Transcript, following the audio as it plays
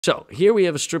So here we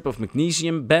have a strip of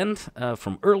magnesium band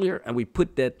from earlier, and we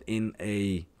put that in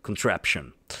a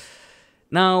contraption.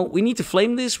 Now we need to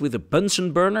flame this with a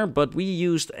Bunsen burner, but we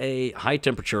used a high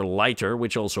temperature lighter,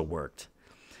 which also worked.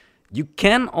 You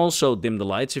can also dim the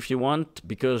lights if you want,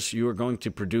 because you are going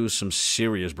to produce some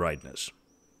serious brightness.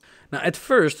 Now at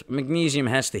first, magnesium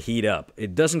has to heat up.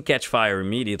 It doesn't catch fire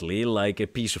immediately like a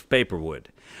piece of paper would.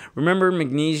 Remember,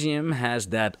 magnesium has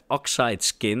that oxide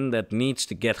skin that needs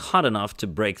to get hot enough to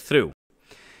break through.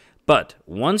 But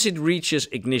once it reaches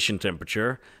ignition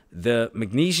temperature, the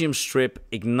magnesium strip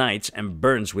ignites and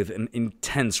burns with an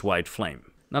intense white flame.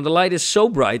 Now the light is so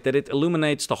bright that it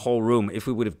illuminates the whole room if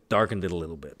we would have darkened it a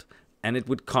little bit, and it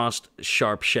would cast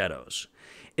sharp shadows.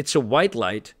 It's a white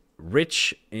light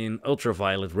rich in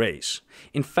ultraviolet rays.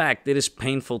 In fact, it is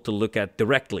painful to look at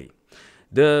directly.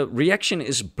 The reaction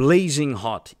is blazing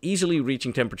hot, easily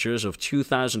reaching temperatures of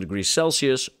 2000 degrees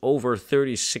Celsius over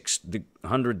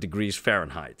 3600 degrees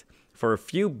Fahrenheit. For a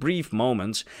few brief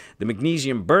moments, the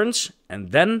magnesium burns,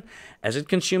 and then, as it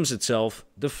consumes itself,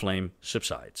 the flame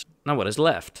subsides. Now what is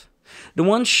left? The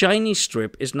one shiny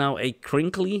strip is now a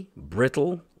crinkly,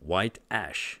 brittle, white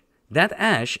ash. That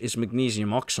ash is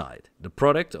magnesium oxide, the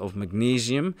product of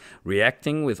magnesium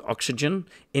reacting with oxygen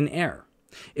in air.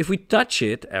 If we touch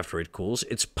it after it cools,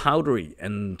 it's powdery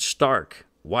and stark,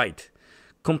 white,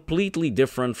 completely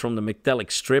different from the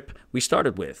metallic strip we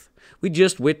started with. We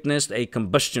just witnessed a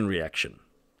combustion reaction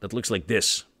that looks like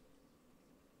this,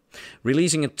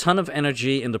 releasing a ton of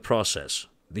energy in the process,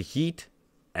 the heat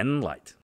and light.